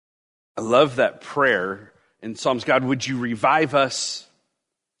I love that prayer in Psalms. God, would you revive us?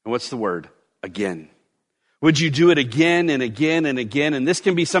 And what's the word? Again. Would you do it again and again and again? And this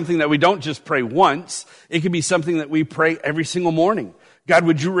can be something that we don't just pray once. It can be something that we pray every single morning. God,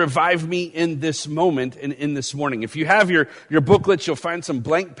 would you revive me in this moment and in this morning? If you have your booklets, you'll find some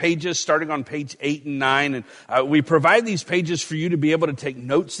blank pages starting on page 8 and 9. And we provide these pages for you to be able to take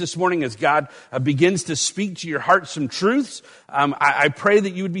notes this morning as God begins to speak to your heart some truths. I pray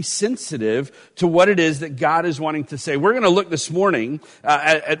that you would be sensitive to what it is that God is wanting to say. We're going to look this morning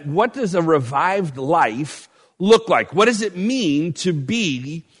at what does a revived life look like? What does it mean to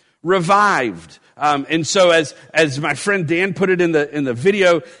be revived? And so as my friend Dan put it in the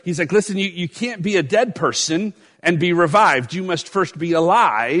video, he's like, listen, you can't be a dead person and be revived. You must first be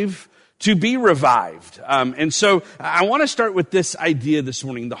alive to be revived. And so I want to start with this idea this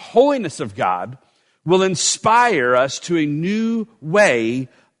morning. The holiness of God will inspire us to a new way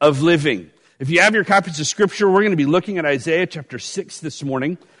of living. If you have your copies of Scripture, we're going to be looking at Isaiah chapter 6 this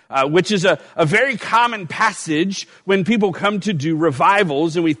morning. Which is a very common passage when people come to do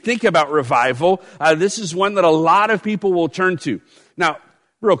revivals and we think about revival. This is one that a lot of people will turn to. Now,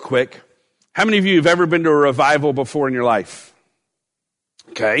 real quick, how many of you have ever been to a revival before in your life?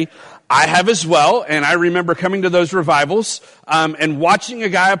 Okay, I have as well, and I remember coming to those revivals and watching a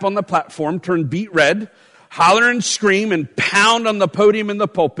guy up on the platform turn beet red, holler and scream and pound on the podium in the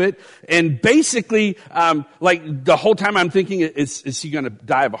pulpit. And basically, like the whole time I'm thinking, is he going to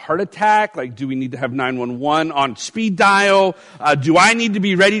die of a heart attack? Like, do we need to have 911 on speed dial? Do I need to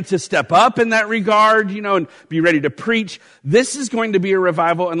be ready to step up in that regard, and be ready to preach? This is going to be a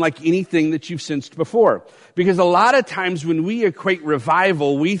revival unlike anything that you've sensed before. Because a lot of times when we equate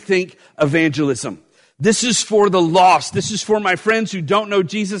revival, we think evangelism. This is for the lost. This is for my friends who don't know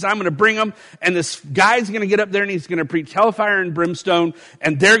Jesus. I'm going to bring them, and this guy's going to get up there and he's going to preach hellfire and brimstone,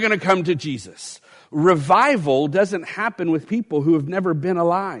 and they're going to come to Jesus. Revival doesn't happen with people who have never been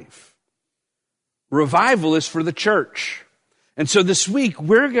alive. Revival is for the church. And so this week,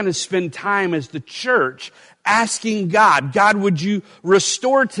 we're going to spend time as the church asking God, would you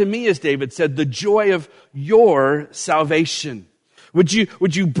restore to me, as David said, the joy of your salvation? Would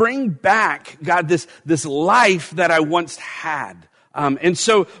you bring back, God, this life that I once had? And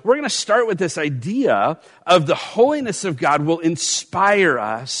so we're going to start with this idea of the holiness of God will inspire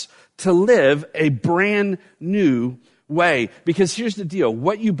us to live a brand new way. Because here's the deal.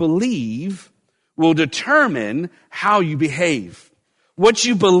 What you believe will determine how you behave. What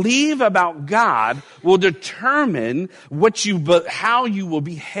you believe about God will determine how you will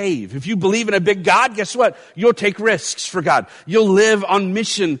behave. If you believe in a big God, guess what? You'll take risks for God. You'll live on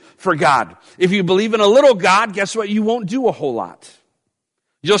mission for God. If you believe in a little God, guess what? You won't do a whole lot.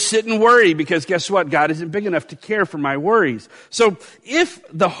 You'll sit and worry because guess what? God isn't big enough to care for my worries. So if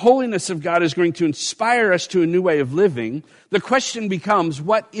the holiness of God is going to inspire us to a new way of living, the question becomes,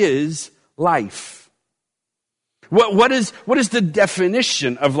 what is life? What is the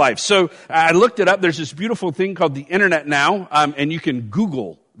definition of life? So I looked it up. There's this beautiful thing called the internet now, and you can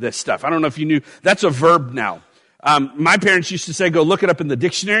Google this stuff. I don't know if you knew. That's a verb now. My parents used to say, go look it up in the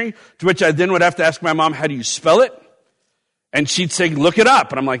dictionary, to which I then would have to ask my mom, how do you spell it? And she'd say, look it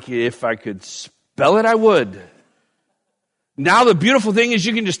up. And I'm like, if I could spell it, I would. Now the beautiful thing is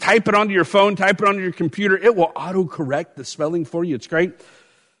you can just type it onto your phone, type it onto your computer. It will autocorrect the spelling for you. It's great.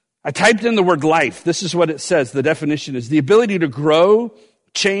 I typed in the word life. This is what it says. The definition is the ability to grow,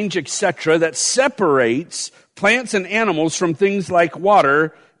 change, etc. that separates plants and animals from things like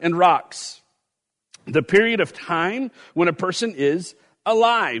water and rocks. The period of time when a person is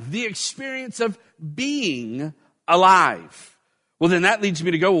alive. The experience of being alive. Well, then that leads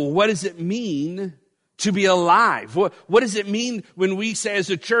me to go, well, what does it mean to be alive? What does it mean when we say as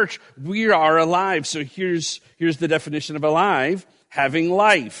a church, we are alive? So here's the definition of alive. Having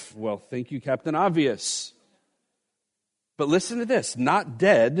life. Well, thank you, Captain Obvious. But listen to this. Not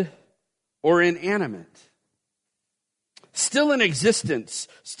dead or inanimate. Still in existence.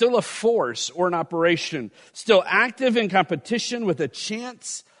 Still a force or an operation. Still active in competition with a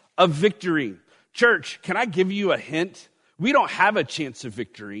chance of victory. Church, can I give you a hint? We don't have a chance of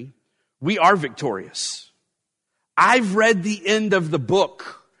victory. We are victorious. I've read the end of the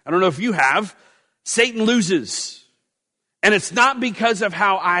book. I don't know if you have. Satan loses. And it's not because of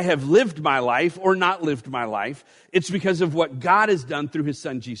how I have lived my life or not lived my life. It's because of what God has done through his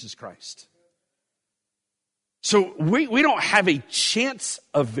son, Jesus Christ. So we don't have a chance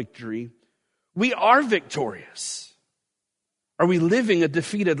of victory. We are victorious. Are we living a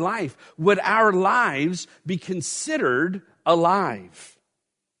defeated life? Would our lives be considered alive?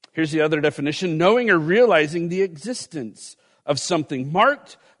 Here's the other definition. Knowing or realizing the existence of something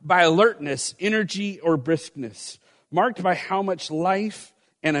marked by alertness, energy, or briskness? Marked by how much life,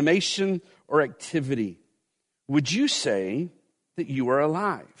 animation, or activity? Would you say that you are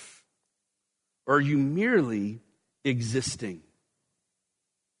alive? Or are you merely existing?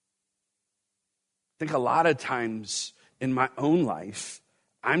 I think a lot of times in my own life,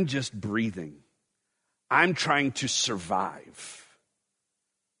 I'm just breathing. I'm trying to survive,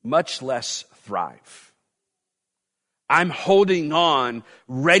 much less thrive. I'm holding on,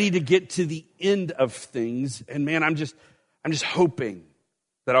 ready to get to the end of things, and man, I'm just hoping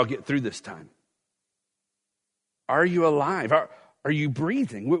that I'll get through this time. Are you alive? Are you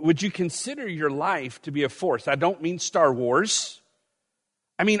breathing? Would you consider your life to be a force? I don't mean Star Wars.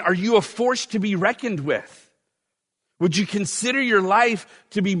 I mean, are you a force to be reckoned with? Would you consider your life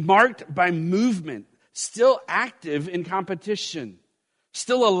to be marked by movement, still active in competition,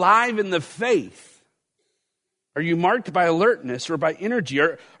 still alive in the faith? Are you marked by alertness or by energy?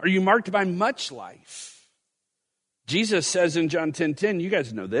 Are you marked by much life? Jesus says in John 10:10, you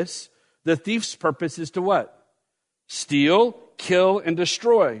guys know this, the thief's purpose is to what? Steal, kill, and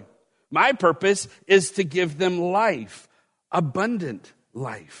destroy. My purpose is to give them life, abundant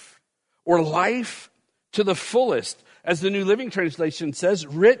life, or life to the fullest, as the New Living Translation says,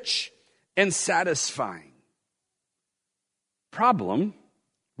 rich and satisfying. Problem,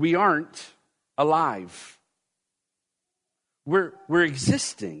 we aren't alive. We're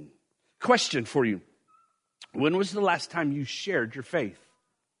existing. Question for you. When was the last time you shared your faith?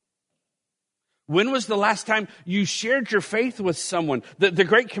 When was the last time you shared your faith with someone? The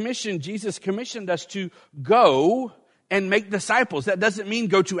Great Commission, Jesus commissioned us to go and make disciples. That doesn't mean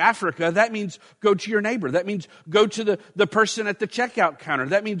go to Africa. That means go to your neighbor. That means go to the person at the checkout counter.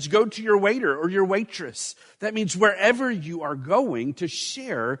 That means go to your waiter or your waitress. That means wherever you are going to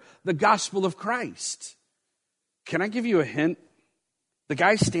share the gospel of Christ. Can I give you a hint? The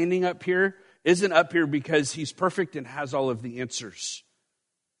guy standing up here isn't up here because he's perfect and has all of the answers.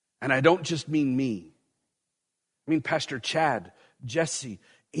 And I don't just mean me. I mean Pastor Chad, Jesse,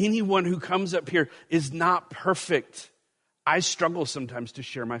 anyone who comes up here is not perfect. I struggle sometimes to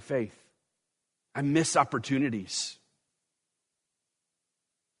share my faith. I miss opportunities.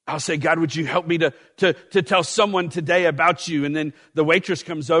 I'll say, God, would you help me to tell someone today about you? And then the waitress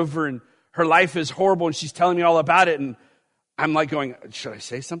comes over and her life is horrible and she's telling me all about it. And I'm like going, should I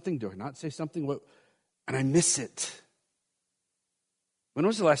say something? Do I not say something? What? And I miss it. When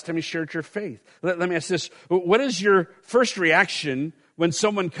was the last time you shared your faith? Let me ask this. What is your first reaction when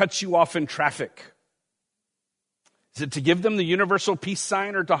someone cuts you off in traffic? Is it to give them the universal peace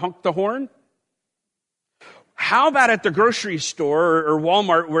sign or to honk the horn? How about at the grocery store or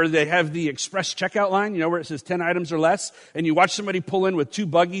Walmart where they have the express checkout line, where it says 10 items or less, and you watch somebody pull in with 2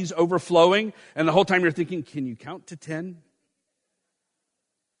 buggies overflowing, and the whole time you're thinking, can you count to 10?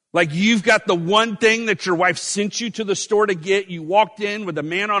 Like you've got the one thing that your wife sent you to the store to get. You walked in with a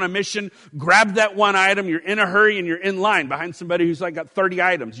man on a mission, grabbed that one item, you're in a hurry, and you're in line behind somebody who's got 30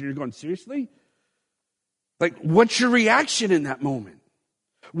 items. And you're going, seriously? Like, what's your reaction in that moment?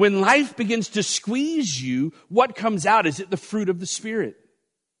 When life begins to squeeze you, what comes out? Is it the fruit of the Spirit?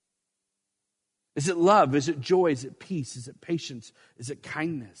 Is it love? Is it joy? Is it peace? Is it patience? Is it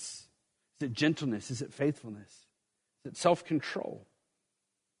kindness? Is it gentleness? Is it faithfulness? Is it self-control?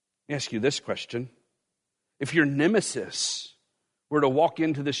 Let me ask you this question. If your nemesis were to walk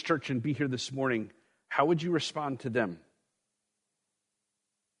into this church and be here this morning, how would you respond to them?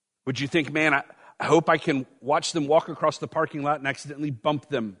 Would you think, man, I hope I can watch them walk across the parking lot and accidentally bump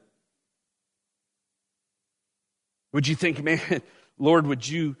them? Would you think, man, Lord, would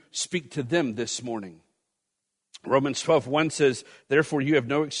you speak to them this morning? Romans 12:1 says, therefore you have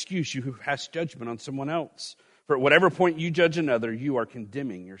no excuse, you who pass judgment on someone else. For at whatever point you judge another, you are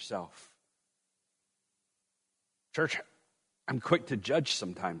condemning yourself. Church, I'm quick to judge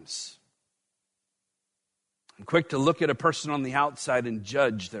sometimes. I'm quick to look at a person on the outside and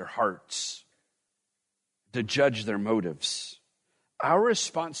judge their hearts, to judge their motives. Our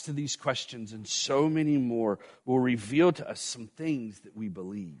response to these questions and so many more will reveal to us some things that we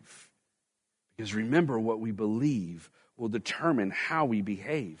believe. Because remember, what we believe will determine how we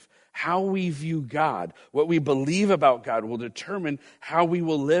behave, how we view God. What we believe about God will determine how we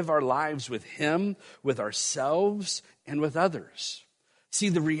will live our lives with Him, with ourselves, and with others. See,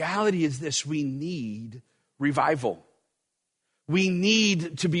 the reality is this: we need revival. We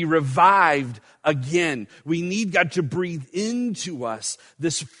need to be revived again. We need God to breathe into us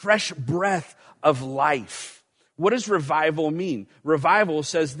this fresh breath of life. What does revival mean? Revival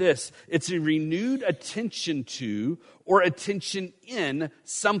says this: it's a renewed attention to or attention in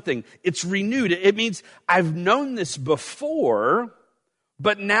something. It's renewed. It means I've known this before,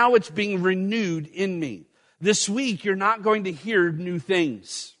 but now it's being renewed in me. This week, you're not going to hear new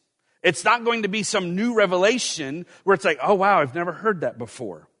things. It's not going to be some new revelation where it's like, oh wow, I've never heard that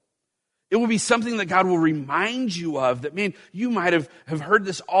before. It will be something that God will remind you of that, man, you might have heard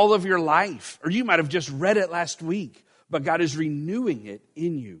this all of your life, or you might have just read it last week, but God is renewing it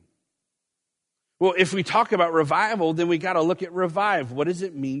in you. Well, if we talk about revival, then we got to look at revive. What does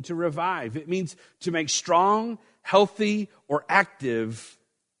it mean to revive? It means to make strong, healthy, or active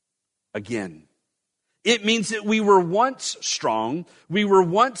again. It means that we were once strong, we were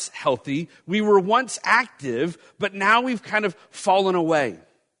once healthy, we were once active, but now we've kind of fallen away.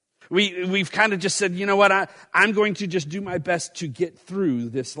 We've kind of just said, you know what, I'm going to just do my best to get through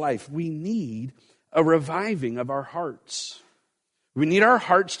this life. We need a reviving of our hearts. We need our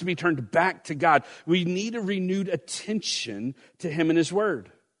hearts to be turned back to God. We need a renewed attention to Him and His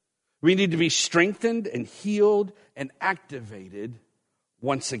Word. We need to be strengthened and healed and activated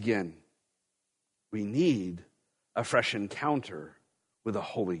once again. We need a fresh encounter with a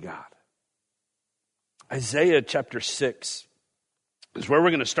holy God. Isaiah chapter 6 is where we're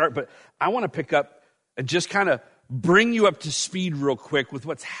going to start, but I want to pick up and just kind of bring you up to speed real quick with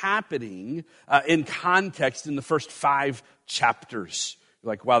what's happening in context in the first 5 chapters.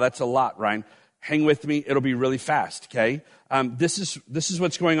 You're like, wow, that's a lot, Ryan. Hang with me. It'll be really fast, okay? This is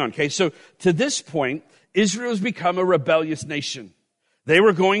what's going on, okay? So to this point, Israel has become a rebellious nation. They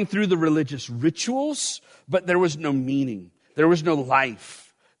were going through the religious rituals, but there was no meaning. There was no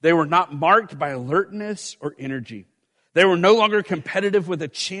life. They were not marked by alertness or energy. They were no longer competitive with a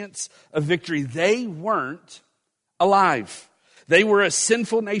chance of victory. They weren't alive. They were a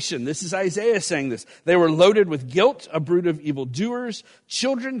sinful nation. This is Isaiah saying this. They were loaded with guilt, a brood of evildoers,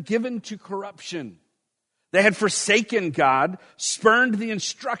 children given to corruption. They had forsaken God, spurned the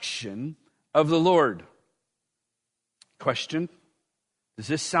instruction of the Lord. Question: does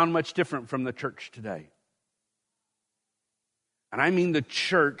this sound much different from the church today? And I mean the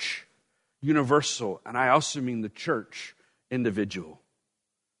church universal, and I also mean the church individual.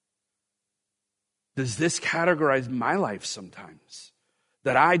 Does this categorize my life sometimes?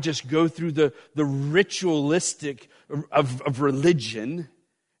 That I just go through the ritualistic of religion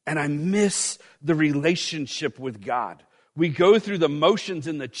and I miss the relationship with God. We go through the motions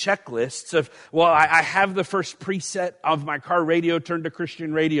and the checklists of, well, I have the first preset of my car radio turned to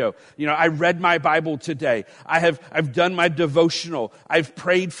Christian radio. You know, I read my Bible today. I've done my devotional. I've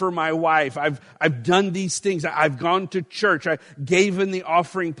prayed for my wife. I've done these things. I've gone to church. I gave in the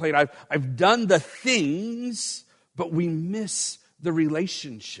offering plate. I've done the things, but we miss the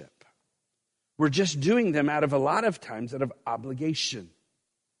relationship. We're just doing them out of a lot of times out of obligation.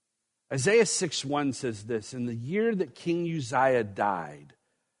 Isaiah 6:1 says this: in the year that King Uzziah died,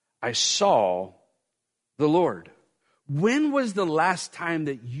 I saw the Lord. When was the last time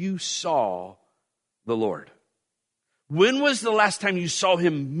that you saw the Lord? When was the last time you saw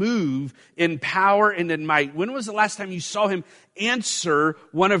Him move in power and in might? When was the last time you saw Him answer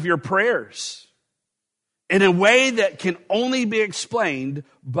one of your prayers in a way that can only be explained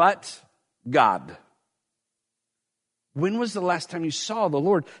but God? When was the last time you saw the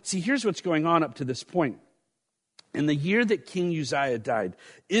Lord? See, here's what's going on up to this point. In the year that King Uzziah died,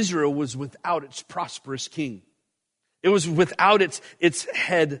 Israel was without its prosperous king. It was without its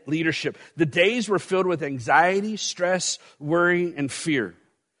head leadership. The days were filled with anxiety, stress, worry, and fear.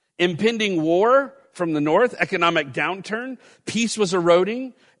 Impending war from the north, economic downturn, peace was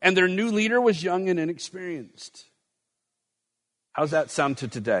eroding, and their new leader was young and inexperienced. How's that sound to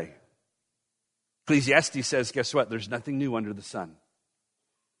today? Ecclesiastes says, guess what? There's nothing new under the sun.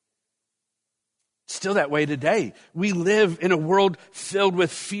 It's still that way today. We live in a world filled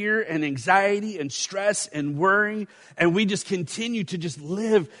with fear and anxiety and stress and worry, and we just continue to just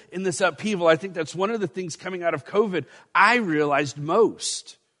live in this upheaval. I think that's one of the things coming out of COVID I realized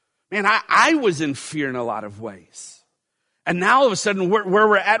most. Man, I was in fear in a lot of ways. And now all of a sudden, where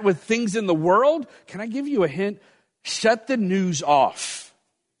we're at with things in the world, can I give you a hint? Shut the news off.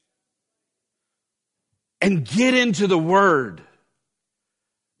 And get into the Word.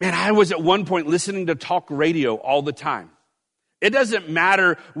 Man, I was at one point listening to talk radio all the time. It doesn't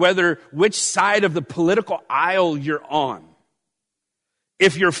matter which side of the political aisle you're on.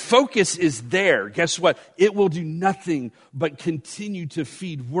 If your focus is there, guess what? It will do nothing but continue to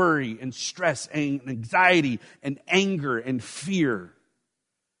feed worry and stress and anxiety and anger and fear.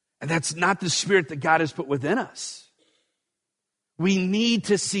 And that's not the spirit that God has put within us. We need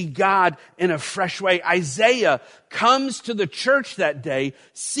to see God in a fresh way. Isaiah comes to the church that day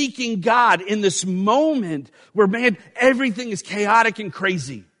seeking God in this moment where, man, everything is chaotic and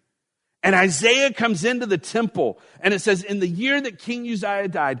crazy. And Isaiah comes into the temple, and it says, in the year that King Uzziah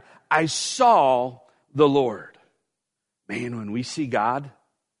died, I saw the Lord. Man, when we see God,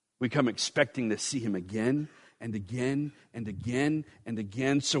 we come expecting to see him again and again and again and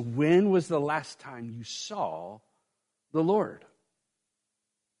again. So when was the last time you saw the Lord?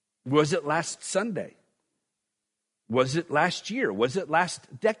 Was it last Sunday? Was it last year? Was it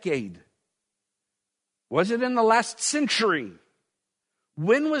last decade? Was it in the last century?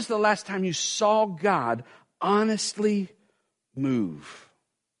 When was the last time you saw God honestly move?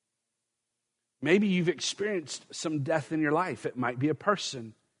 Maybe you've experienced some death in your life. It might be a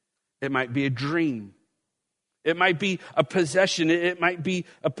person. It might be a dream. It might be a possession. It might be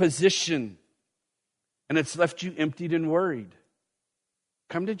a position. And it's left you emptied and worried.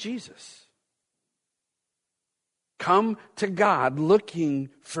 Come to Jesus. Come to God looking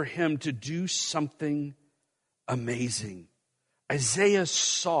for him to do something amazing. Isaiah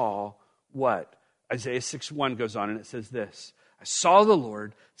saw what? Isaiah 6:1 goes on and it says this. I saw the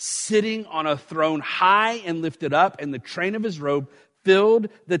Lord sitting on a throne high and lifted up, and the train of his robe filled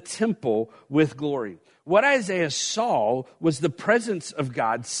the temple with glory. What Isaiah saw was the presence of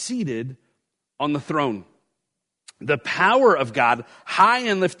God seated on the throne. The power of God high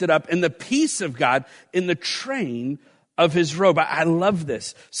and lifted up, and the peace of God in the train of his robe. I love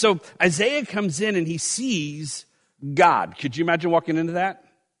this. So Isaiah comes in and he sees God. Could you imagine walking into that?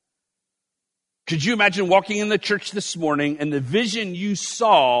 Could you imagine walking in the church this morning and the vision you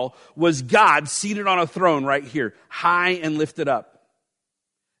saw was God seated on a throne right here, high and lifted up?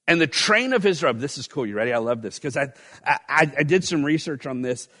 And the train of his robe. This is cool. You ready? I love this because I did some research on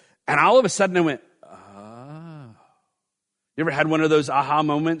this, and all of a sudden I went, You ever had one of those aha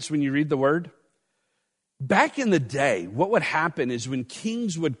moments when you read the word? Back in the day, what would happen is when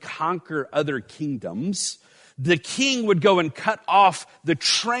kings would conquer other kingdoms, the king would go and cut off the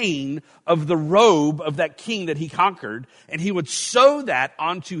train of the robe of that king that he conquered, and he would sew that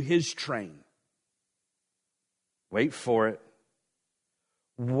onto his train. Wait for it.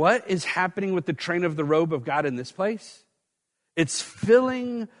 What is happening with the train of the robe of God in this place? It's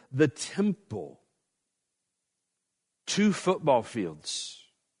filling the temple. 2 football fields,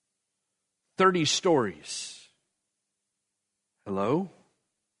 30 stories. Hello?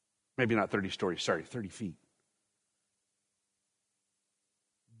 Maybe not 30 stories, 30 feet.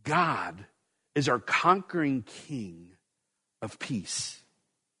 God is our conquering king of peace.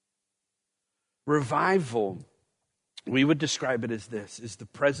 Revival, we would describe it as this, is the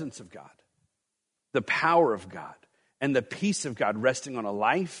presence of God, the power of God, and the peace of God resting on a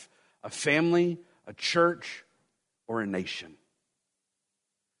life, a family, a church, or a nation.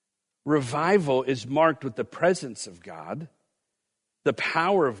 Revival is marked with the presence of God, the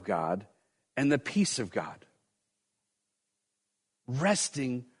power of God, and the peace of God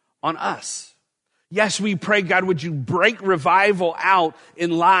resting on us. Yes, we pray, God, would you break revival out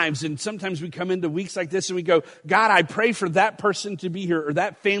in lives? And sometimes we come into weeks like this and we go, God, I pray for that person to be here or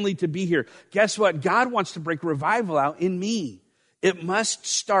that family to be here. Guess what? God wants to break revival out in me. It must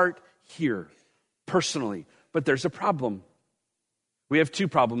start here, personally. But there's a problem. We have 2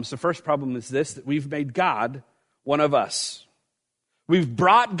 problems. The first problem is this, that we've made God one of us. We've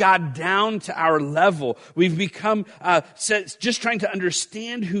brought God down to our level. We've become just trying to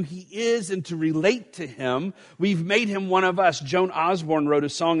understand who he is and to relate to him. We've made him one of us. Joan Osborne wrote a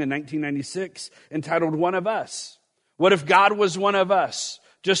song in 1996 entitled One of Us. What if God was one of us?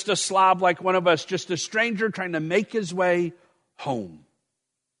 Just a slob like one of us, just a stranger trying to make his way home.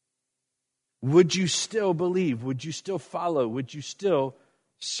 Would you still believe? Would you still follow? Would you still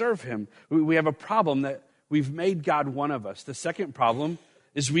serve him? We have a problem that we've made God one of us. The second problem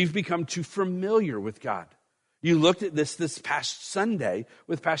is we've become too familiar with God. You looked at this past Sunday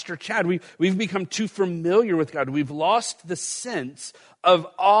with Pastor Chad. We've become too familiar with God. We've lost the sense of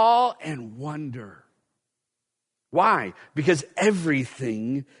awe and wonder. Why? Because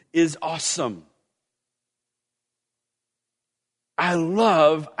everything is awesome. I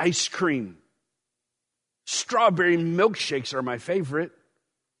love ice cream. Strawberry milkshakes are my favorite.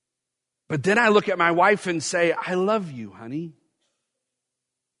 But then I look at my wife and say, I love you, honey.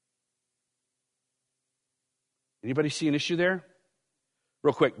 Anybody see an issue there?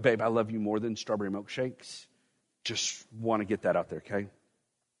 Real quick, babe, I love you more than strawberry milkshakes. Just want to get that out there, okay?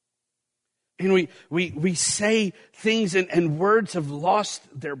 And we say things and words have lost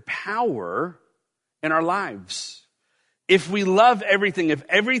their power in our lives. If we love everything, if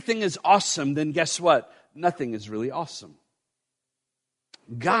everything is awesome, then guess what? Nothing is really awesome.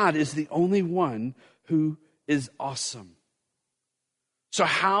 God is the only one who is awesome. So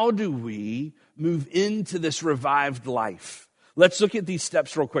how do we move into this revived life? Let's look at these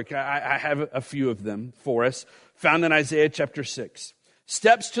steps real quick. I have a few of them for us, found in Isaiah chapter 6.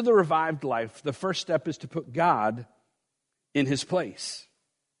 Steps to the revived life. The first step is to put God in his place.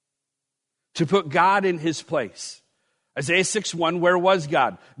 To put God in his place. Isaiah 6:1, where was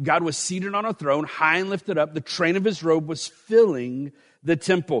God? God was seated on a throne, high and lifted up. The train of his robe was filling the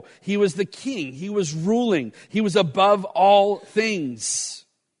temple. He was the king. He was ruling. He was above all things.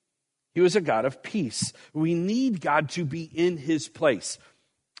 He was a God of peace. We need God to be in his place.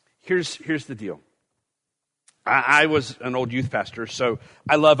 Here's the deal. I was an old youth pastor, so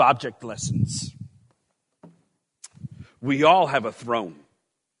I love object lessons. We all have a throne.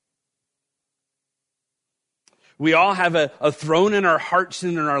 We all have a throne in our hearts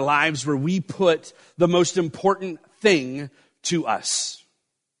and in our lives where we put the most important thing to us.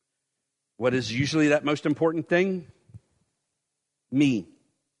 What is usually that most important thing? Me.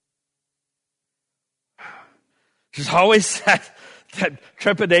 There's always that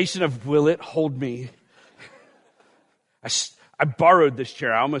trepidation of, will it hold me? I borrowed this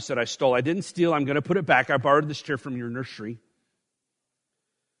chair. I almost said I stole. I didn't steal. I'm going to put it back. I borrowed this chair from your nursery.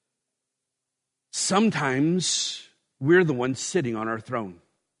 Sometimes we're the ones sitting on our throne.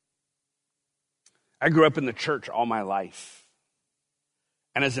 I grew up in the church all my life.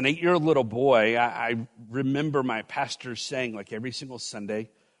 And as an 8-year-old little boy, I remember my pastor saying, like every single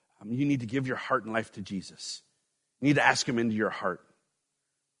Sunday, you need to give your heart and life to Jesus. You need to ask him into your heart.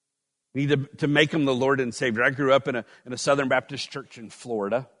 You need to make him the Lord and Savior. I grew up in a Southern Baptist church in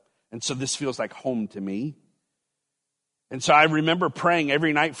Florida, and so this feels like home to me. And so I remember praying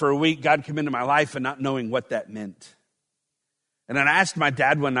every night for a week, God come into my life, and not knowing what that meant. And then I asked my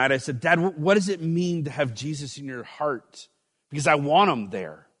dad one night, I said, Dad, what does it mean to have Jesus in your heart? Because I want him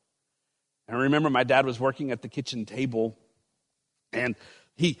there. And I remember my dad was working at the kitchen table, and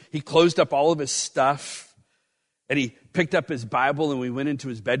he closed up all of his stuff, and he picked up his Bible, and we went into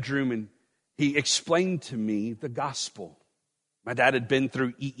his bedroom, and he explained to me the gospel. My dad had been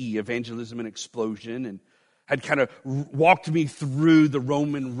through Evangelism and Explosion, and had kind of walked me through the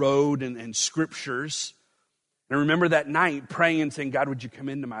Roman road and scriptures. And I remember that night praying and saying, God, would you come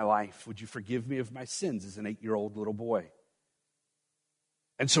into my life? Would you forgive me of my sins as an 8-year-old little boy?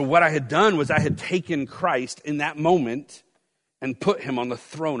 And so what I had done was I had taken Christ in that moment and put him on the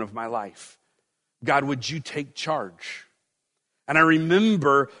throne of my life. God, would you take charge? And I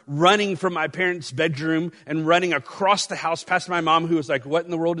remember running from my parents' bedroom and running across the house past my mom, who was like, what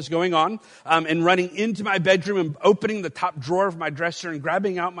in the world is going on? And running into my bedroom and opening the top drawer of my dresser and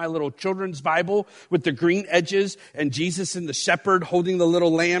grabbing out my little children's Bible with the green edges and Jesus and the shepherd holding the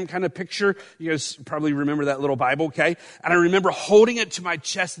little lamb kind of picture. You guys probably remember that little Bible, okay? And I remember holding it to my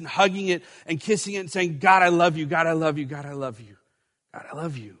chest and hugging it and kissing it and saying, God, I love you. God, I love you. God, I love you. God, I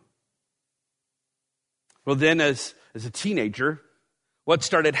love you. Well, then as a teenager, what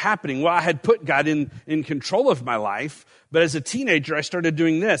started happening? Well, I had put God in control of my life, but as a teenager, I started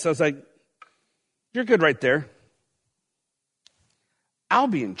doing this. I was like, you're good right there. I'll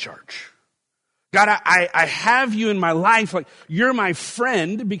be in charge. God, I have you in my life. Like, you're my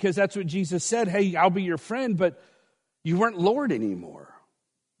friend, because that's what Jesus said. Hey, I'll be your friend, but you weren't Lord anymore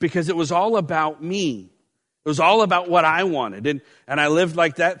because it was all about me. It was all about what I wanted. And I lived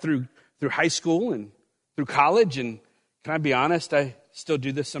like that through high school and through college. And can I be honest? I still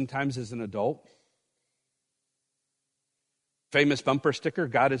do this sometimes as an adult. Famous bumper sticker,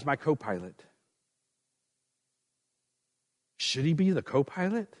 God is my co-pilot. Should he be the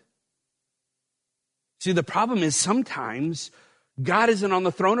co-pilot? See, the problem is sometimes God isn't on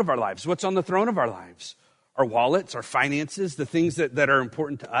the throne of our lives. What's on the throne of our lives? Our wallets, our finances, the things that are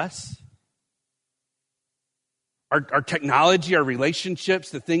important to us. Our technology, our relationships,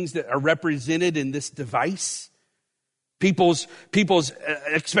 the things that are represented in this device. People's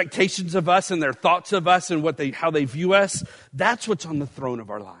expectations of us and their thoughts of us and how they view us. That's what's on the throne of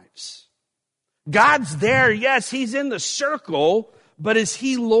our lives. God's there, yes, he's in the circle, but is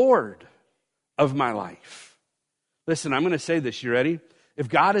he Lord of my life? Listen, I'm going to say this, you ready? If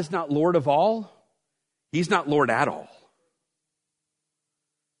God is not Lord of all, he's not Lord at all.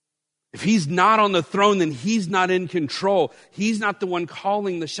 If he's not on the throne, then he's not in control. He's not the one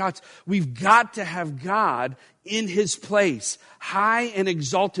calling the shots. We've got to have God in his place, high and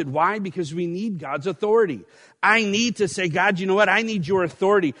exalted. Why? Because we need God's authority. I need to say, God, you know what? I need your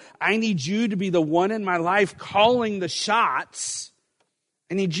authority. I need you to be the one in my life calling the shots.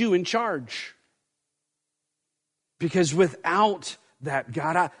 I need you in charge. Because without that,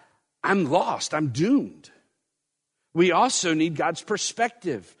 God, I'm lost. I'm doomed. We also need God's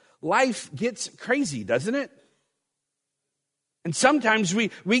perspective. Life gets crazy, doesn't it? And sometimes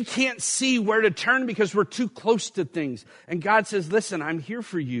we can't see where to turn because we're too close to things. And God says, listen, I'm here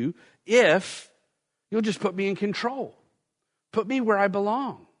for you if you'll just put me in control. Put me where I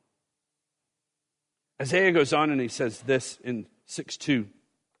belong. Isaiah goes on and he says this in 6:2.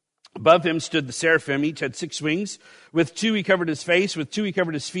 Above him stood the seraphim. Each had 6 wings. With 2 he covered his face. With 2 he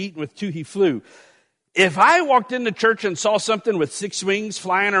covered his feet. And with 2 he flew. If I walked into church and saw something with 6 wings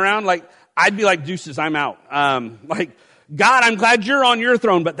flying around, I'd be like, deuces, I'm out. God, I'm glad you're on your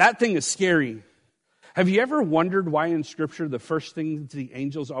throne, but that thing is scary. Have you ever wondered why in Scripture the first thing the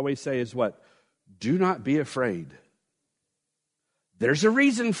angels always say is what? Do not be afraid. There's a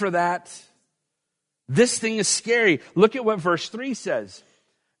reason for that. This thing is scary. Look at what verse 3 says.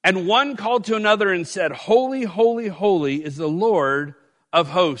 And one called to another and said, Holy, holy, holy is the Lord of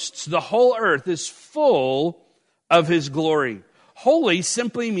hosts. The whole earth is full of his glory. Holy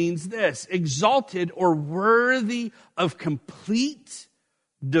simply means this: exalted or worthy of complete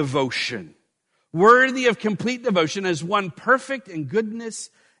devotion. Worthy of complete devotion as one perfect in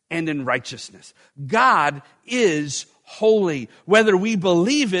goodness and in righteousness. God is holy, whether we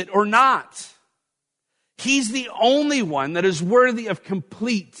believe it or not. He's the only one that is worthy of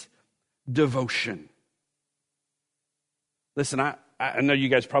complete devotion. Listen, I know you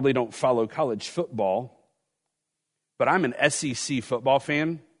guys probably don't follow college football, but I'm an SEC football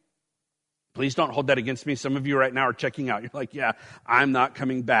fan. Please don't hold that against me. Some of you right now are checking out. You're like, yeah, I'm not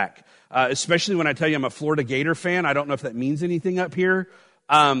coming back. Especially when I tell you I'm a Florida Gator fan. I don't know if that means anything up here.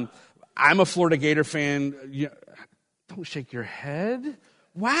 I'm a Florida Gator fan. Don't shake your head.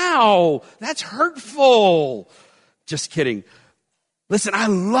 Wow, that's hurtful. Just kidding. Listen, I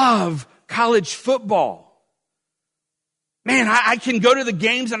love college football. Man, I can go to the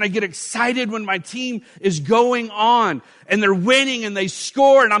games and I get excited when my team is going on and they're winning and they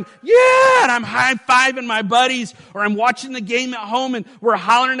score and I'm high-fiving my buddies, or I'm watching the game at home and we're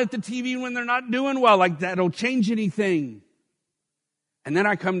hollering at the TV when they're not doing well. Like, that'll change anything. And then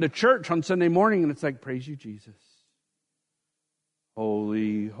I come to church on Sunday morning and it's like, praise you, Jesus.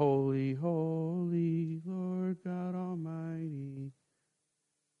 Holy, holy, holy, Lord God Almighty.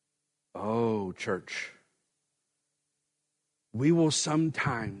 Oh, church. We will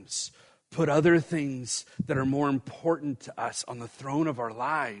sometimes put other things that are more important to us on the throne of our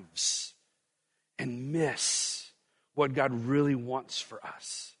lives and miss what God really wants for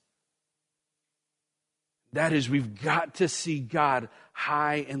us. That is, we've got to see God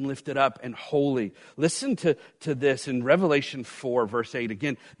high and lifted up and holy. Listen to this in Revelation 4, verse 8.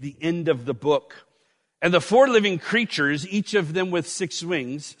 Again, the end of the book. And the 4 living creatures, each of them with 6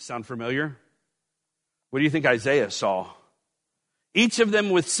 wings. Sound familiar? What do you think Isaiah saw? Each of them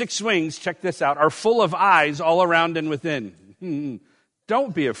with 6 wings, check this out, are full of eyes all around and within.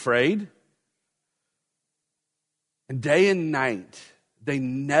 Don't be afraid. And day and night, they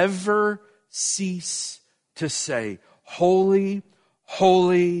never cease to say, Holy,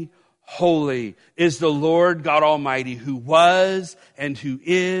 holy, holy is the Lord God Almighty, who was and who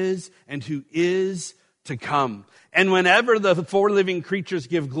is to come. And whenever the 4 living creatures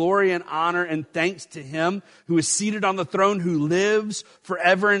give glory and honor and thanks to him who is seated on the throne, who lives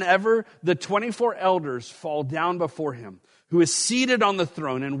forever and ever, the 24 elders fall down before him, who is seated on the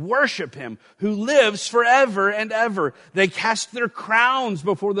throne, and worship him who lives forever and ever. They cast their crowns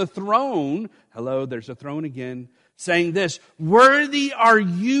before the throne. Hello, there's a throne again, saying this, Worthy are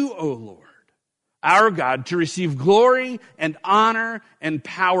you, O Lord, our God, to receive glory and honor and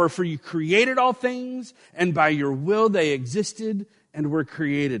power, for you created all things, and by your will they existed and were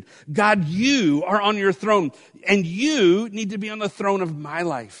created. God, you are on your throne, and you need to be on the throne of my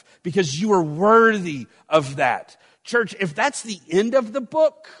life because you are worthy of that. Church, if that's the end of the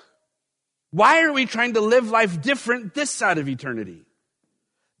book, why are we trying to live life different this side of eternity?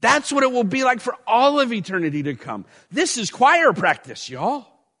 That's what it will be like for all of eternity to come. This is choir practice, y'all.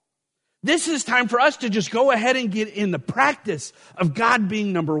 This is time for us to just go ahead and get in the practice of God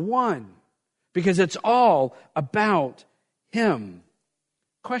being number one, because it's all about him.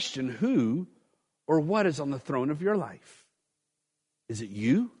 Question, who or what is on the throne of your life? Is it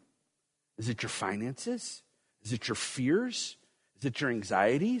you? Is it your finances? Is it your fears? Is it your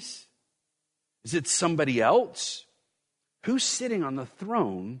anxieties? Is it somebody else? Who's sitting on the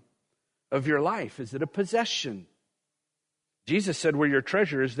throne of your life? Is it a possession? Jesus said, where your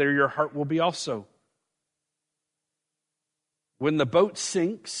treasure is, there your heart will be also. When the boat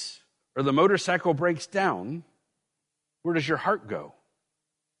sinks or the motorcycle breaks down, where does your heart go?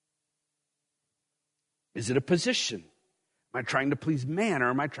 Is it a position? Am I trying to please man or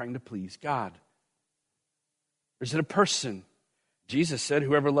am I trying to please God? Or is it a person? Jesus said,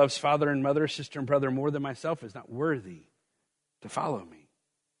 whoever loves father and mother, sister and brother more than myself is not worthy to follow me?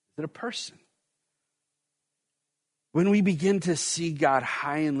 Is it a person? When we begin to see God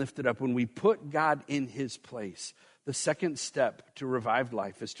high and lifted up, when we put God in his place, the second step to revived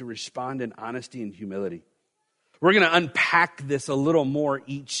life is to respond in honesty and humility. We're going to unpack this a little more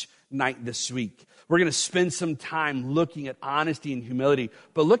each night this week. We're going to spend some time looking at honesty and humility.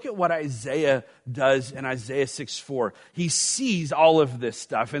 But look at what Isaiah does in Isaiah 6:4. He sees all of this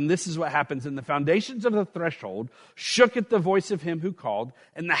stuff, and this is what happens. And the foundations of the threshold shook at the voice of him who called,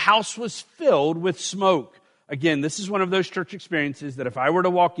 and the house was filled with smoke. Again, this is one of those church experiences that if I were to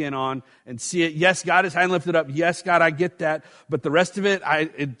walk in on and see it, yes, God is high and lifted up. Yes, God, I get that. But the rest of it,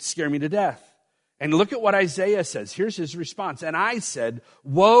 it'd scare me to death. And look at what Isaiah says. Here's his response. And I said,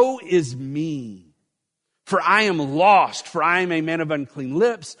 woe is me, for I am lost, for I am a man of unclean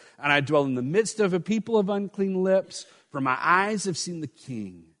lips, and I dwell in the midst of a people of unclean lips, for my eyes have seen the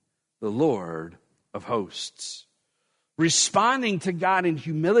King, the Lord of hosts. Responding to God in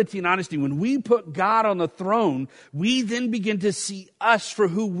humility and honesty, when we put God on the throne, we then begin to see us for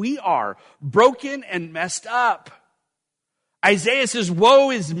who we are, broken and messed up. Isaiah says,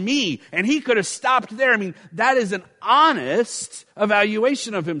 woe is me. And he could have stopped there. I mean, that is an honest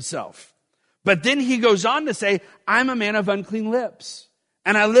evaluation of himself. But then he goes on to say, I'm a man of unclean lips,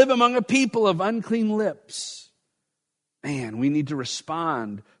 and I live among a people of unclean lips. Man, we need to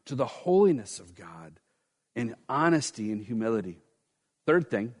respond to the holiness of God in honesty and humility. Third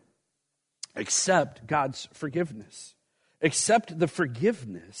thing, accept God's forgiveness. Accept the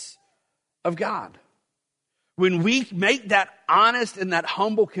forgiveness of God. When we make that honest and that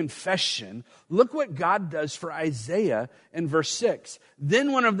humble confession, look what God does for Isaiah in verse 6.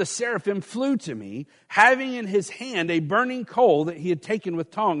 Then one of the seraphim flew to me, having in his hand a burning coal that he had taken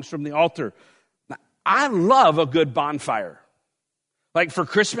with tongs from the altar. Now, I love a good bonfire. Like for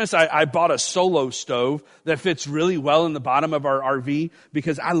Christmas, I bought a Solo stove that fits really well in the bottom of our RV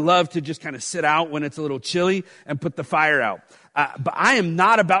because I love to just kind of sit out when it's a little chilly and put the fire out. But I am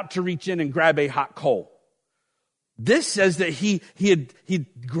not about to reach in and grab a hot coal. This says that he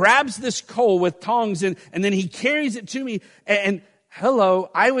grabs this coal with tongs and then he carries it to me. And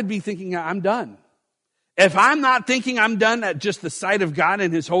hello, I would be thinking I'm done. If I'm not thinking I'm done at just the sight of God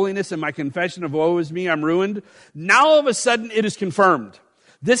and his holiness and my confession of woe is me, I'm ruined. Now all of a sudden it is confirmed.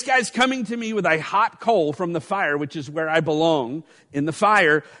 This guy's coming to me with a hot coal from the fire, which is where I belong, in the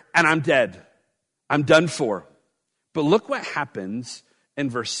fire, and I'm dead. I'm done for. But look what happens in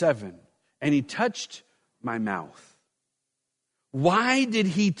verse 7. And he touched my mouth. Why did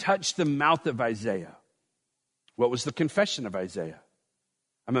he touch the mouth of Isaiah? What was the confession of Isaiah?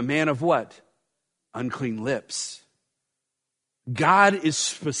 I'm a man of what? Unclean lips. God is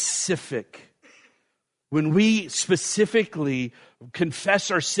specific. When we specifically confess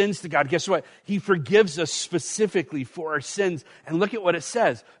our sins to God, guess what? He forgives us specifically for our sins. And look at what it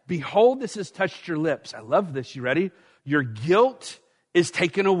says. Behold, this has touched your lips. I love this. You ready? Your guilt is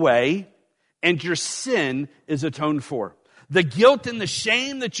taken away and your sin is atoned for. The guilt and the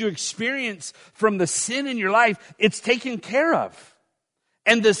shame that you experience from the sin in your life, it's taken care of.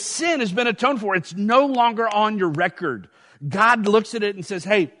 And the sin has been atoned for. It's no longer on your record. God looks at it and says,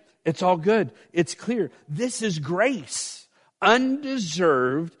 hey, it's all good. It's clear. This is grace.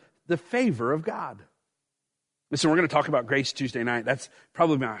 Undeserved, the favor of God. Listen, we're going to talk about grace Tuesday night. That's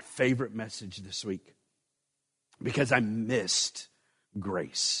probably my favorite message this week because I missed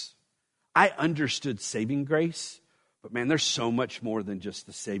grace. I understood saving grace, but man, there's so much more than just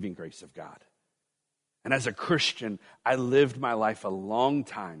the saving grace of God. And as a Christian, I lived my life a long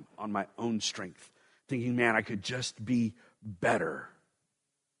time on my own strength, thinking, man, I could just be better.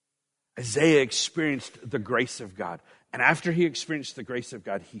 Isaiah experienced the grace of God. And after he experienced the grace of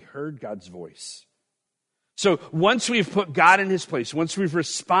God, he heard God's voice. So once we've put God in his place, once we've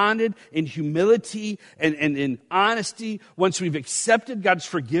responded in humility and in honesty, once we've accepted God's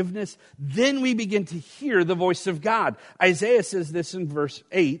forgiveness, then we begin to hear the voice of God. Isaiah says this in verse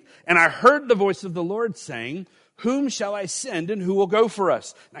 8, and I heard the voice of the Lord saying, whom shall I send and who will go for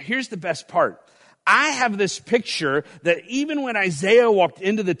us? Now here's the best part. I have this picture that even when Isaiah walked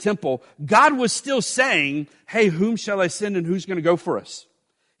into the temple, God was still saying, hey, whom shall I send and who's going to go for us?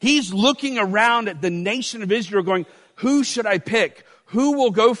 He's looking around at the nation of Israel going, who should I pick? Who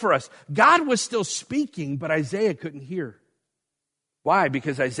will go for us? God was still speaking, but Isaiah couldn't hear. Why?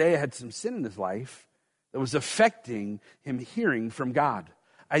 Because Isaiah had some sin in his life that was affecting him hearing from God.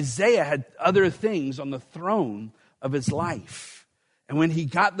 Isaiah had other things on the throne of his life. And when he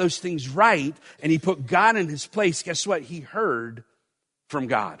got those things right and he put God in his place, guess what? He heard from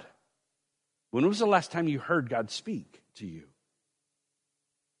God. When was the last time you heard God speak to you?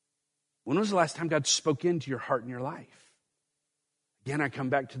 When was the last time God spoke into your heart and your life? Again, I come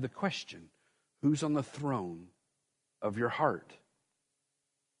back to the question, who's on the throne of your heart?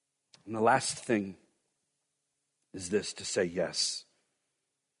 And the last thing is this, to say yes.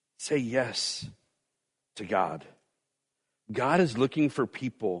 Say yes to God. God is looking for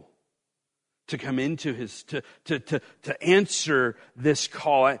people to come into his, to answer this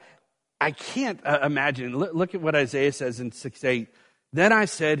call. I can't imagine. Look at what Isaiah says in 6:8. Then I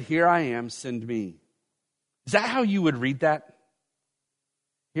said, here I am, send me. Is that how you would read that?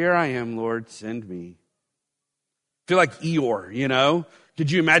 Here I am, Lord, send me. I feel like Eeyore, you know?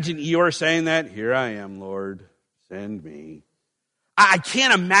 Could you imagine Eeyore saying that? Here I am, Lord, send me. I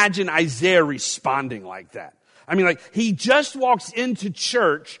can't imagine Isaiah responding like that. I mean, like, he just walks into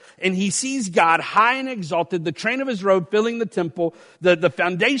church and he sees God high and exalted, the train of his robe filling the temple, the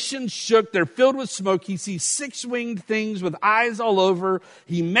foundations shook, they're filled with smoke. He sees six-winged things with eyes all over.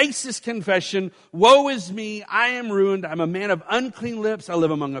 He makes his confession, woe is me, I am ruined, I'm a man of unclean lips, I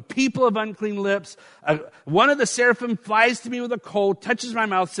live among a people of unclean lips. One of the seraphim flies to me with a coal, touches my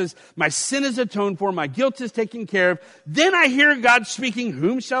mouth, says, my sin is atoned for, my guilt is taken care of. Then I hear God speaking,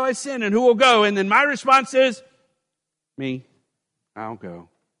 whom shall I send and who will go? And then my response is, me, I'll go.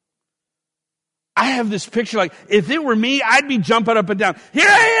 I have this picture, like, if it were me, I'd be jumping up and down. Here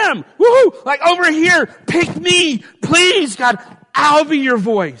I am! Woohoo! Like, over here, pick me! Please, God, I'll be your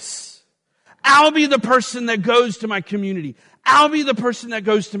voice. I'll be the person that goes to my community. I'll be the person that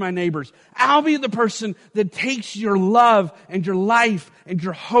goes to my neighbors. I'll be the person that takes your love and your life and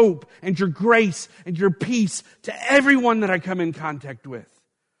your hope and your grace and your peace to everyone that I come in contact with.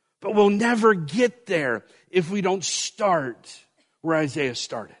 But we'll never get there if we don't start where Isaiah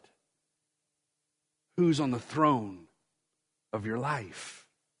started. Who's on the throne of your life?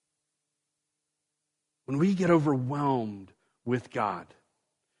 When we get overwhelmed with God,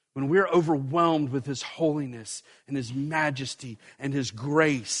 when we're overwhelmed with His holiness and His majesty and His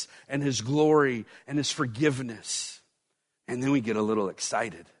grace and His glory and His forgiveness, and then we get a little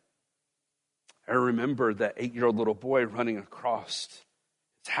excited. I remember that 8-year-old little boy running across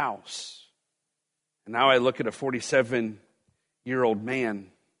his house. And now I look at a 47-year-old man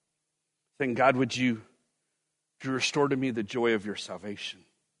saying, God, would you restore to me the joy of your salvation?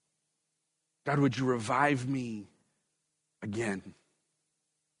 God, would you revive me again?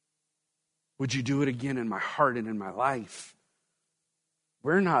 Would you do it again in my heart and in my life?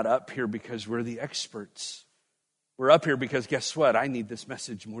 We're not up here because we're the experts. We're up here because, guess what? I need this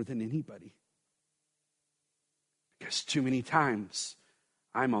message more than anybody. Because too many times,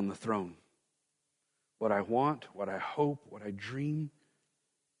 I'm on the throne. What I want, what I hope, what I dream,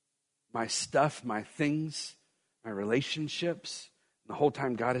 my stuff, my things, my relationships. And the whole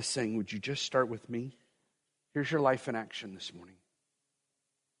time God is saying, would you just start with me? Here's your life in action this morning.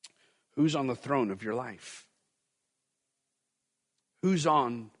 Who's on the throne of your life? Who's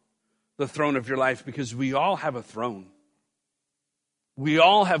on the throne of your life? Because we all have a throne. We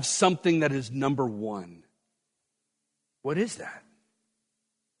all have something that is number one. What is that?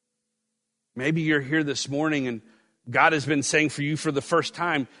 Maybe you're here this morning and God has been saying for you for the first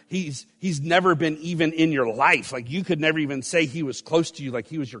time, He's never been even in your life. Like you could never even say He was close to you, like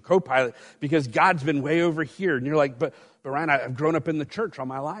He was your co-pilot, because God's been way over here. And you're like, but Ryan, I've grown up in the church all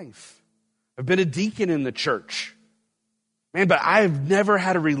my life. I've been a deacon in the church. Man, but I've never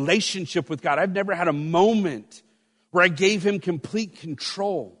had a relationship with God. I've never had a moment where I gave Him complete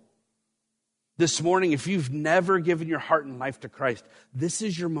control. This morning, if you've never given your heart and life to Christ, this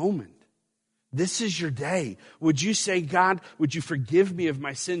is your moment. This is your day. Would you say, God, would you forgive me of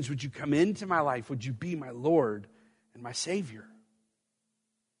my sins? Would you come into my life? Would you be my Lord and my Savior?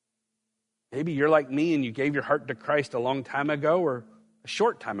 Maybe you're like me and you gave your heart to Christ a long time ago or a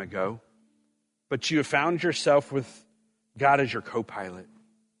short time ago, but you have found yourself with God as your co-pilot.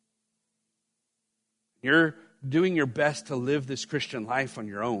 You're doing your best to live this Christian life on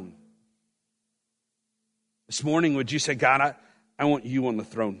your own. This morning, would you say, God, I want you on the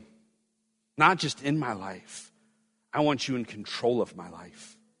throne. Not just in my life. I want you in control of my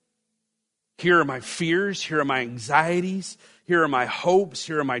life. Here are my fears. Here are my anxieties. Here are my hopes.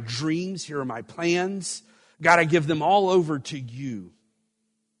 Here are my dreams. Here are my plans. God, I give them all over to you.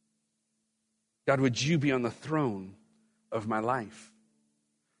 God, would you be on the throne of my life?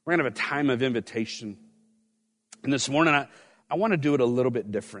 We're going to have a time of invitation. And this morning, I want to do it a little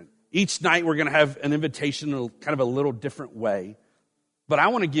bit different. Each night, we're going to have an invitation in kind of a little different way. But I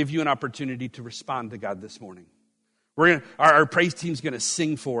want to give you an opportunity to respond to God this morning. Our praise team's going to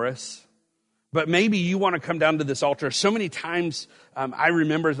sing for us. But maybe you want to come down to this altar. So many times, I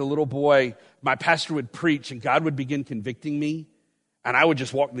remember as a little boy, my pastor would preach and God would begin convicting me. And I would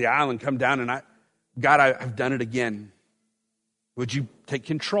just walk the aisle and come down and I've done it again. Would you take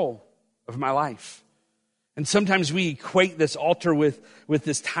control of my life? And sometimes we equate this altar with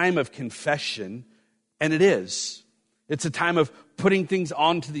this time of confession, and it is. It's a time of putting things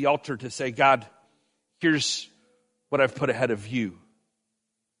onto the altar to say, God, here's what I've put ahead of you.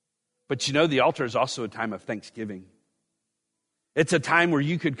 But you know, the altar is also a time of thanksgiving. It's a time where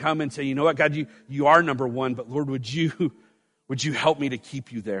you could come and say, you know what, God, you are number one, but Lord, would you help me to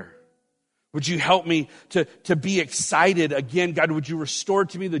keep you there? Would you help me to be excited again? God, would you restore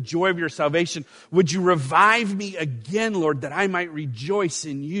to me the joy of your salvation? Would you revive me again, Lord, that I might rejoice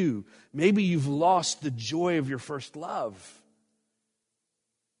in you? Maybe you've lost the joy of your first love.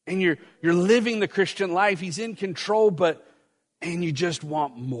 And you're living the Christian life. He's in control, and you just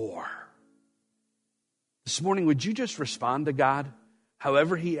want more. This morning, would you just respond to God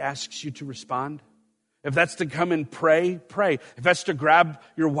however he asks you to respond? If that's to come and pray, pray. If that's to grab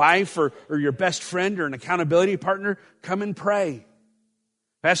your wife or your best friend or an accountability partner, come and pray.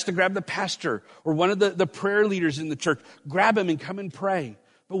 If that's to grab the pastor or one of the prayer leaders in the church, grab him and come and pray.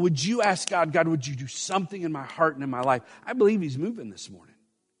 But would you ask God, God, would you do something in my heart and in my life? I believe he's moving this morning.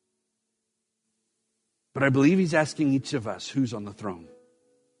 But I believe he's asking each of us, who's on the throne?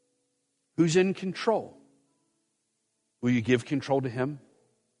 Who's in control? Will you give control to him?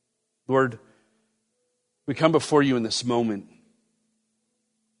 Lord, we come before you in this moment.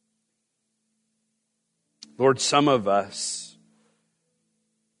 Lord, some of us,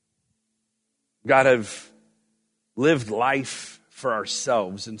 God, have lived life for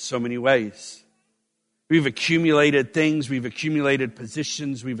ourselves in so many ways. We've accumulated things, we've accumulated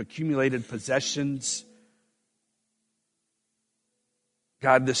positions, we've accumulated possessions.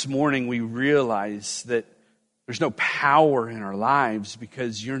 God, this morning we realize that there's no power in our lives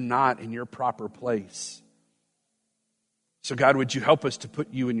because you're not in your proper place. So God, would you help us to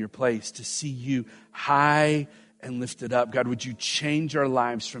put you in your place, to see you high and lifted up? God, would you change our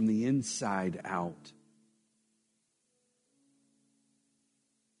lives from the inside out?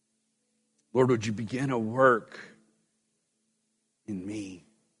 Lord, would you begin a work in me?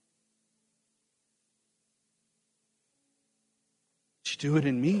 Would you do it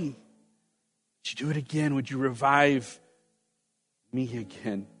in me? Would you do it again? Would you revive me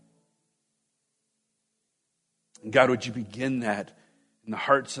again? And God, would you begin that in the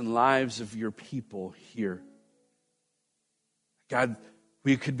hearts and lives of your people here? God,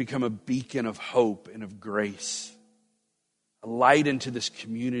 we could become a beacon of hope and of grace, a light into this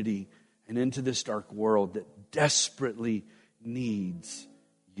community and into this dark world that desperately needs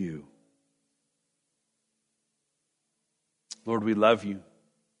you. Lord, we love you.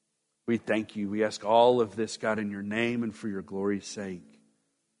 We thank you. We ask all of this, God, in your name and for your glory's sake.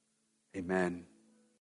 Amen.